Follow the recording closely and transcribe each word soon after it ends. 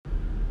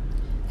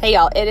Hey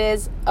y'all, it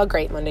is a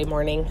great Monday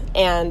morning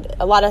and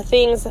a lot of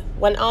things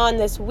went on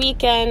this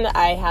weekend.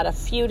 I had a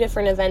few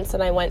different events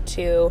that I went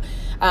to,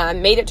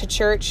 made it to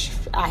church.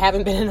 I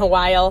haven't been in a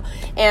while,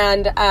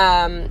 and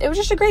it was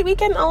just a great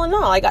weekend all in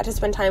all. I got to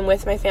spend time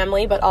with my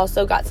family, but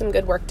also got some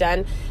good work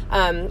done,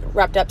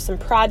 wrapped up some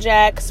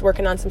projects,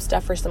 working on some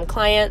stuff for some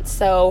clients.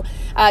 So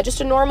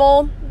just a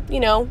normal,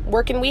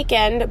 working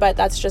weekend, but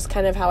that's just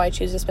kind of how I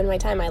choose to spend my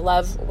time. I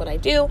love what I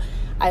do.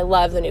 I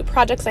love the new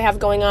projects I have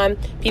going on.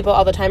 People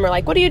all the time are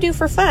like, what do you do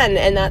for fun?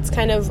 And that's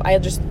kind of, I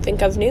just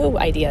think of new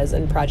ideas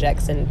and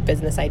projects and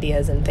business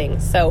ideas and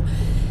things. So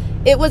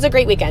it was a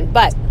great weekend.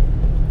 But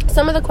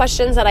some of the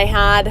questions that I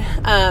had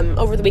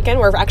over the weekend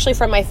were actually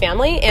from my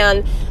family,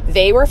 and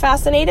they were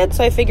fascinated.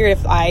 So I figured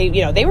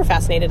if they were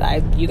fascinated,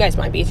 you guys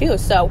might be too.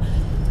 So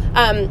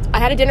I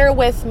had a dinner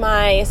with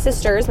my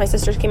sisters. My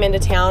sisters came into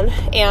town,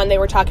 and they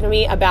were talking to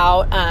me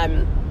about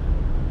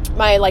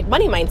my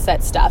money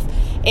mindset stuff.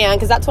 And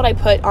because that's what I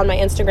put on my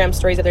Instagram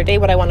stories the other day,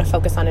 what I want to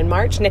focus on in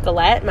March.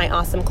 Nicolette, my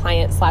awesome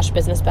client /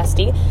 business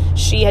bestie,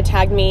 she had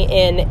tagged me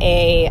in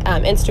a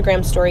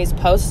Instagram stories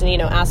post and,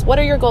 asked, what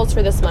are your goals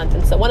for this month?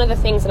 And so one of the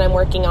things that I'm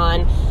working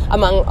on,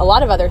 among a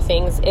lot of other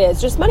things,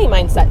 is just money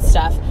mindset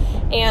stuff.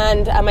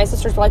 And my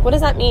sisters were like, what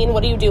does that mean?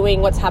 What are you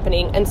doing? What's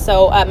happening? And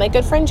so my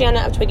good friend Jana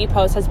of Twiggy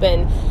Post has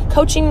been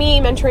coaching me,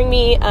 mentoring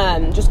me,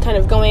 just kind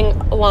of going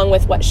along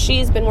with what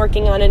she's been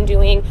working on and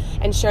doing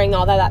and sharing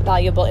all that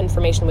valuable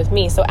information with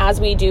me. So as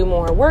we do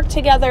more work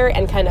together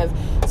and kind of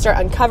start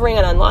uncovering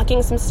and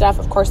unlocking some stuff,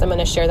 of course, I'm going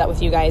to share that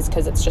with you guys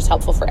because it's just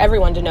helpful for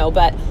everyone to know.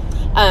 But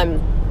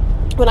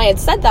when I had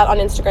said that on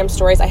Instagram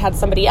stories, I had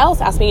somebody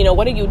else ask me,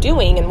 what are you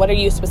doing? And what are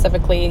you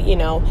specifically,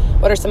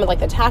 what are some of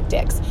the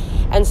tactics?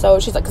 And so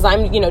she's like, because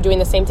I'm, doing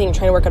the same thing,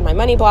 trying to work on my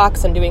money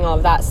blocks and doing all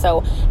of that.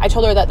 So I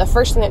told her that the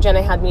first thing that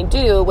Jenna had me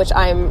do, which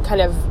I'm kind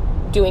of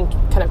doing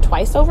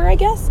twice over, I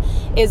guess,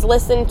 is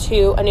listen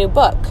to a new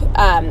book.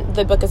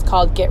 The book is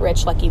called Get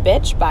Rich Lucky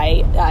Bitch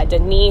by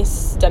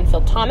Denise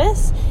Dunfield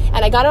Thomas.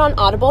 And I got it on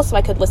Audible so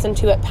I could listen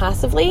to it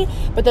passively,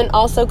 but then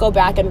also go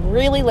back and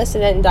really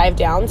listen and dive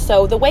down.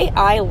 So the way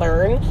I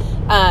learn,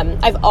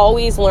 I've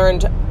always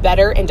learned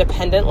better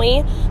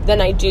independently than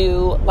I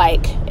do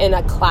in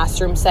a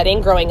classroom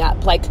setting growing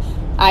up.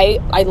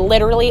 I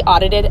literally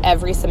audited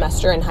every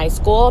semester in high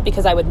school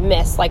because I would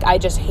miss, I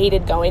just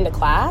hated going to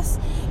class.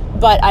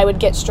 But I would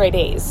get straight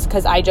A's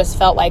because I just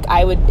felt like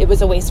it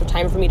was a waste of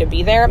time for me to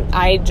be there.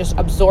 I just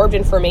absorbed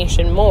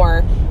information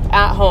more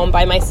at home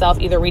by myself,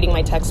 either reading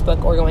my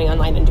textbook or going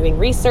online and doing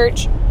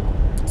research.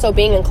 So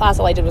being in class,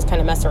 all I did was kind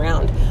of mess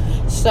around.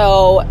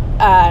 So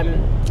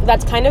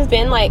that's kind of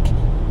been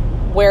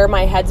where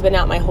my head's been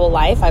at my whole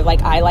life. I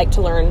like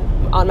to learn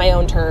on my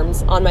own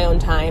terms, on my own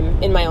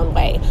time, in my own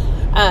way.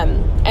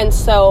 And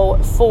so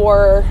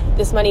for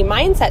this money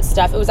mindset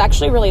stuff, it was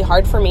actually really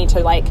hard for me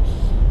to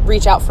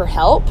reach out for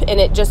help. And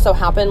it just so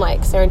happened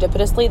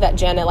serendipitously that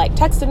Jana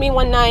texted me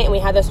one night and we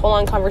had this whole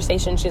long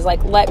conversation. She's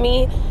like, let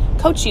me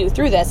coach you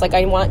through this.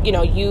 I want,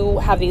 you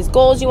have these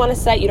goals you want to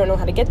set. You don't know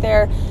how to get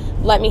there.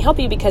 Let me help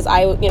you because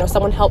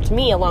someone helped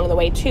me along the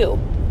way too.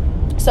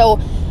 So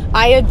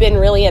I had been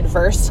really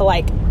adverse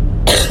to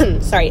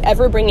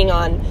ever bringing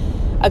on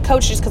a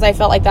coach just because I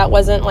felt like that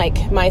wasn't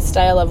my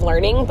style of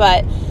learning.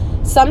 But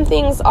some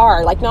things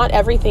are, not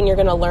everything you're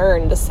going to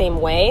learn the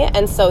same way.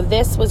 And so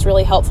this was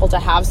really helpful to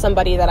have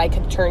somebody that I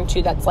could turn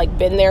to that's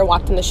been there,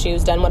 walked in the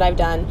shoes, done what I've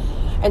done.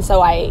 And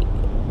so I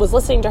was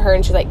listening to her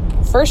and she's like,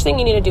 first thing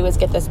you need to do is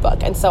get this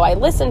book. And so I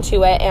listened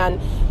to it, and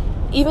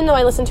even though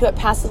I listen to it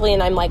passively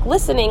and I'm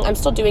listening, I'm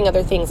still doing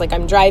other things.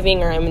 I'm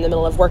driving or I'm in the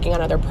middle of working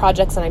on other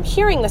projects and I'm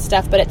hearing the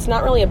stuff, but it's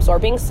not really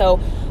absorbing. So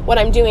what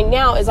I'm doing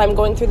now is I'm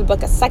going through the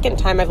book a second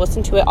time. I've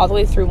listened to it all the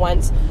way through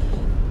once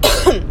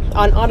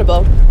on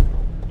Audible.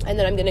 And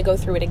then I'm going to go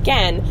through it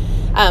again.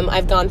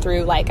 I've gone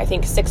through I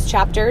think 6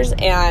 chapters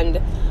and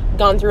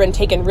gone through and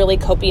taken really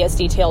copious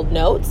detailed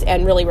notes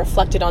and really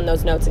reflected on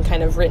those notes and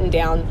kind of written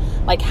down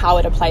how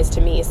it applies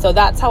to me. So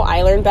that's how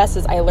I learn best,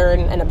 is I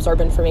learn and absorb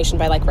information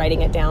by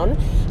writing it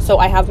down. So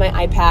I have my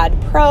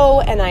iPad Pro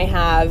and I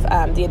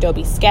have the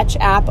Adobe Sketch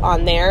app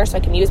on there, so I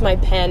can use my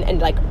pen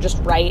and just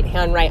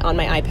handwrite on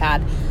my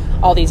iPad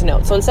all these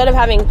notes. So instead of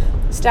having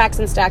stacks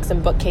and stacks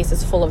and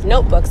bookcases full of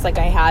notebooks like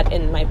I had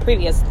in my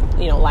previous,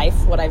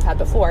 life, what I've had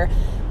before,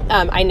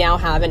 I now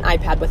have an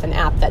iPad with an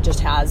app that just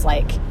has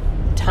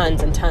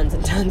tons and tons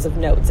and tons of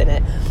notes in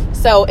it.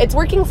 So it's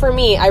working for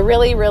me. I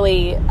really,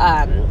 really,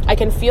 I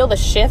can feel the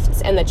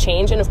shifts and the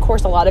change. And of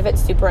course, a lot of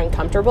it's super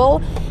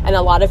uncomfortable. And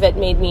a lot of it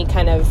made me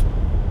kind of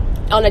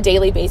on a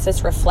daily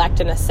basis reflect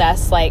and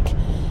assess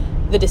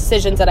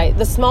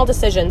the small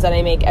decisions that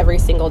I make every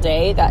single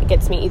day that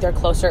gets me either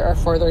closer or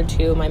further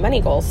to my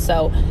money goals.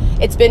 So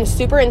it's been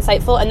super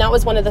insightful. And that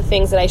was one of the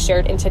things that I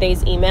shared in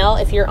today's email.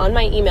 If you're on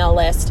my email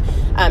list,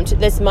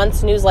 This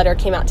month's newsletter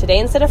came out today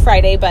instead of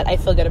Friday, but I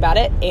feel good about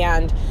it.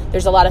 And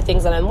there's a lot of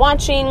things that I'm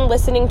watching,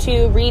 listening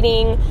to,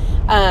 reading.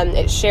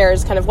 It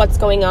shares kind of what's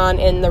going on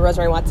in the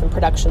Rosemary Watson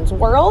Productions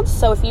world.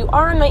 So if you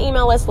are on my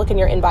email list, look in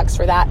your inbox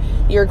for that.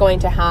 You're going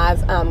to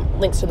have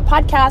links to the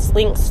podcast,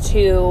 links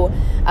to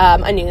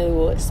a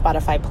new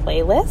Spotify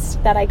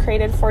playlist that I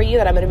created for you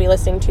that I'm going to be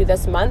listening to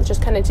this month,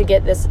 just kind of to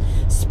get this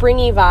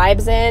springy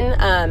vibes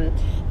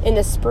in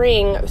the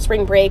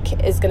spring break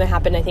is going to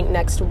happen, I think,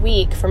 next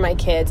week for my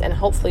kids, and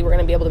hopefully we're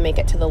going to be able to make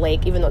it to the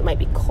lake, even though it might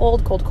be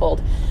cold.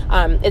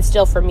 It's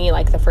still, for me,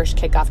 like the first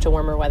kickoff to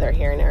warmer weather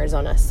here in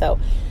Arizona. So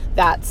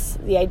that's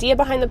the idea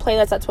behind the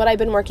playlist. That's what I've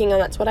been working on.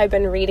 That's what I've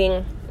been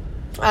reading.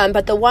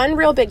 But the one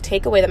real big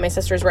takeaway that my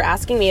sisters were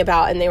asking me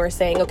about, and they were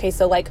saying, okay,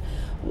 so like,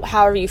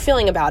 how are you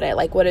feeling about it?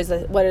 Like, what is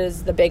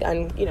the big,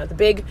 the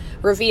big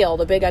reveal,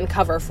 the big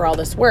uncover for all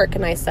this work?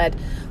 And I said,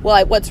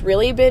 well, what's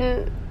really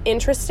been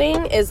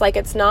interesting is like,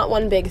 it's not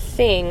one big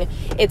thing.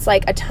 It's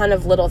like a ton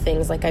of little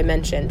things. Like I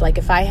mentioned, like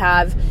if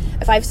I've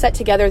set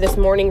together this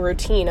morning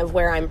routine of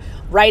where I'm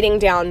writing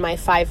down my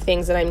 5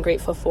 things that I'm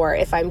grateful for,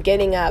 if I'm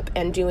getting up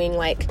and doing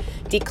like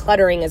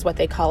decluttering is what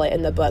they call it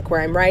in the book,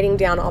 where I'm writing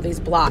down all these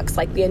blocks,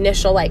 like the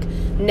initial like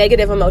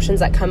negative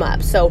emotions that come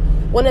up. So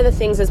one of the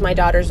things is my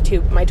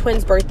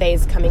twins'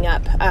 birthdays coming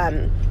up,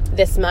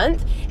 this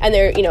month, and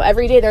they're,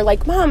 every day they're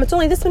like, Mom, it's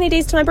only this many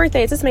days to my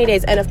birthday, it's this many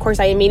days. And of course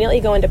I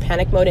immediately go into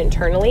panic mode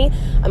internally.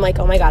 I'm like,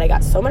 oh my God, I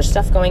got so much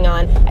stuff going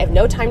on. I have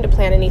no time to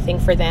plan anything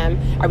for them.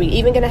 Are we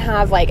even going to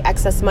have like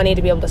excess money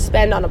to be able to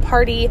spend on a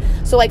party?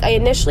 So like I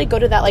initially go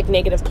to that like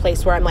negative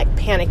place where I'm like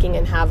panicking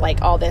and have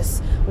like all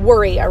this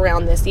worry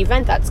around this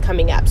event that's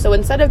coming up. So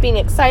instead of being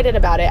excited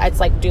about it, it's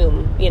like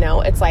doom,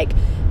 it's like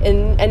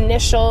an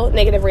initial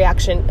negative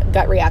reaction,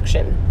 gut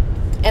reaction.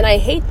 And I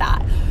hate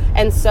that.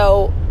 And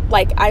so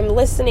like I'm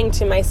listening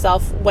to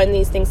myself when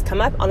these things come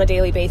up on a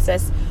daily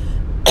basis,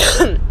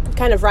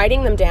 kind of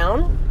writing them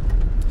down,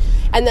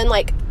 and then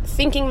like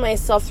thinking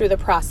myself through the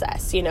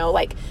process,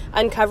 like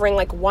uncovering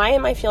like, why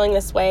am I feeling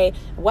this way?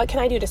 What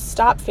can I do to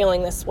stop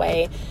feeling this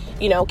way?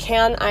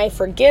 Can I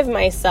forgive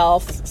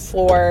myself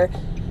for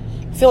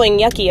feeling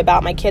yucky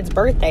about my kids'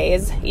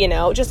 birthdays,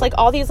 just like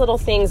all these little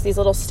things, these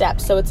little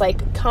steps. So it's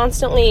like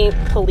constantly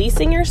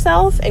policing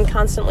yourself and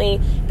constantly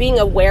being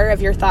aware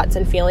of your thoughts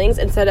and feelings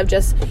instead of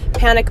just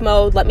panic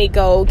mode, let me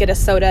go get a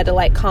soda to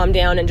like calm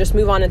down and just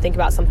move on and think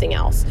about something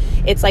else.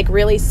 It's like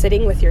really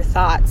sitting with your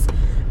thoughts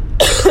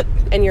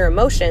and your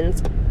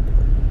emotions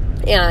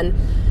and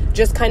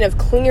just kind of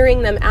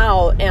clearing them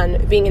out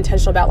and being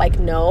intentional about like,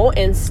 no,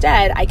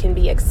 instead I can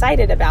be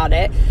excited about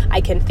it. I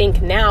can think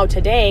now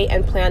today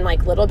and plan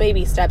like little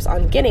baby steps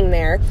on getting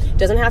there. It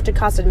doesn't have to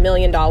cost $1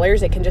 million.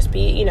 It can just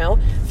be, a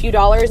few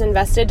dollars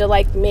invested to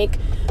like make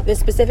this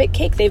specific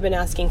cake they've been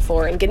asking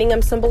for and getting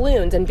them some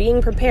balloons and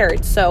being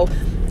prepared. So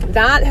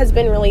that has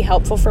been really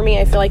helpful for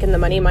me. I feel like in the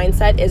money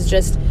mindset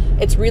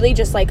it's really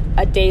just like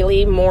a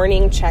daily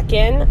morning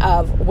check-in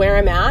of where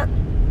I'm at.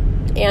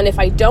 And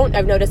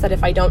I've noticed that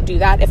if I don't do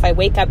that, if I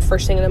wake up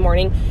first thing in the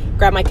morning,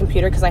 grab my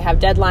computer because I have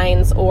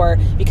deadlines or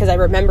because I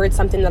remembered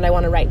something that I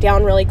want to write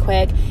down really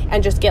quick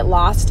and just get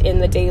lost in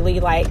the daily,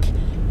 like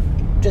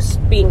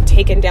just being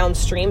taken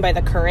downstream by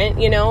the current,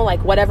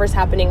 like whatever's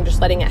happening, just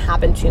letting it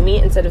happen to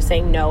me instead of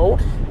saying, no,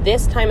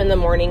 this time in the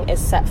morning is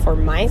set for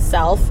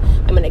myself.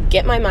 I'm going to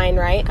get my mind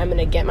right. I'm going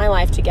to get my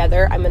life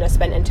together. I'm going to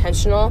spend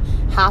intentional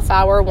half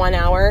hour, 1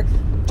 hour,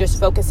 just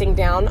focusing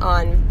down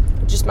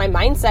on just my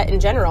mindset in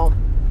general.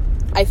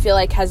 I feel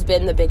like has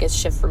been the biggest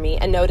shift for me,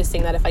 and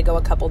noticing that if I go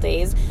a couple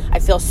days, I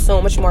feel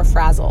so much more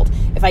frazzled.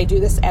 If I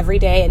do this every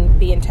day and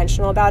be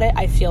intentional about it,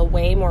 I feel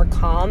way more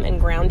calm and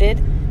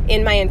grounded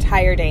in my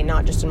entire day,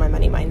 not just in my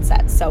money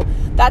mindset. So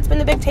that's been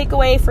the big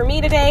takeaway for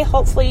me today.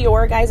 Hopefully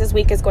your guys'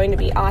 week is going to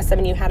be awesome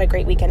and you had a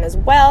great weekend as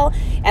well.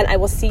 And I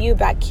will see you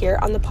back here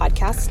on the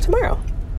podcast tomorrow.